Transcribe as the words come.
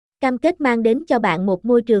cam kết mang đến cho bạn một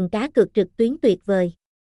môi trường cá cược trực tuyến tuyệt vời.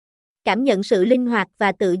 Cảm nhận sự linh hoạt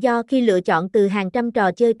và tự do khi lựa chọn từ hàng trăm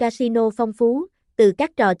trò chơi casino phong phú, từ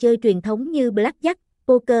các trò chơi truyền thống như blackjack,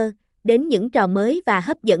 poker, đến những trò mới và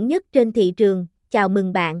hấp dẫn nhất trên thị trường. Chào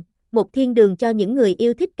mừng bạn, một thiên đường cho những người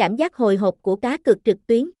yêu thích cảm giác hồi hộp của cá cược trực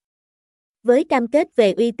tuyến. Với cam kết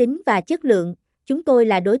về uy tín và chất lượng, chúng tôi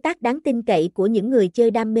là đối tác đáng tin cậy của những người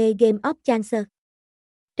chơi đam mê Game of Chance.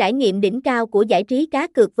 Trải nghiệm đỉnh cao của giải trí cá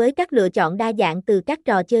cược với các lựa chọn đa dạng từ các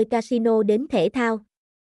trò chơi casino đến thể thao.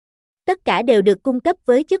 Tất cả đều được cung cấp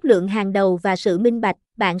với chất lượng hàng đầu và sự minh bạch.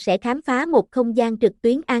 Bạn sẽ khám phá một không gian trực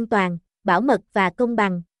tuyến an toàn, bảo mật và công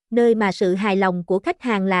bằng, nơi mà sự hài lòng của khách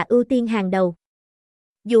hàng là ưu tiên hàng đầu.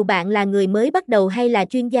 Dù bạn là người mới bắt đầu hay là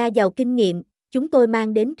chuyên gia giàu kinh nghiệm, chúng tôi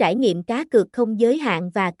mang đến trải nghiệm cá cược không giới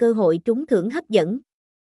hạn và cơ hội trúng thưởng hấp dẫn.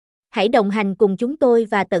 Hãy đồng hành cùng chúng tôi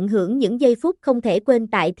và tận hưởng những giây phút không thể quên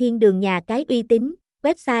tại thiên đường nhà cái uy tín.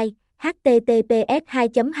 Website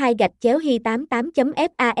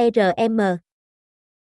https://hi88.farm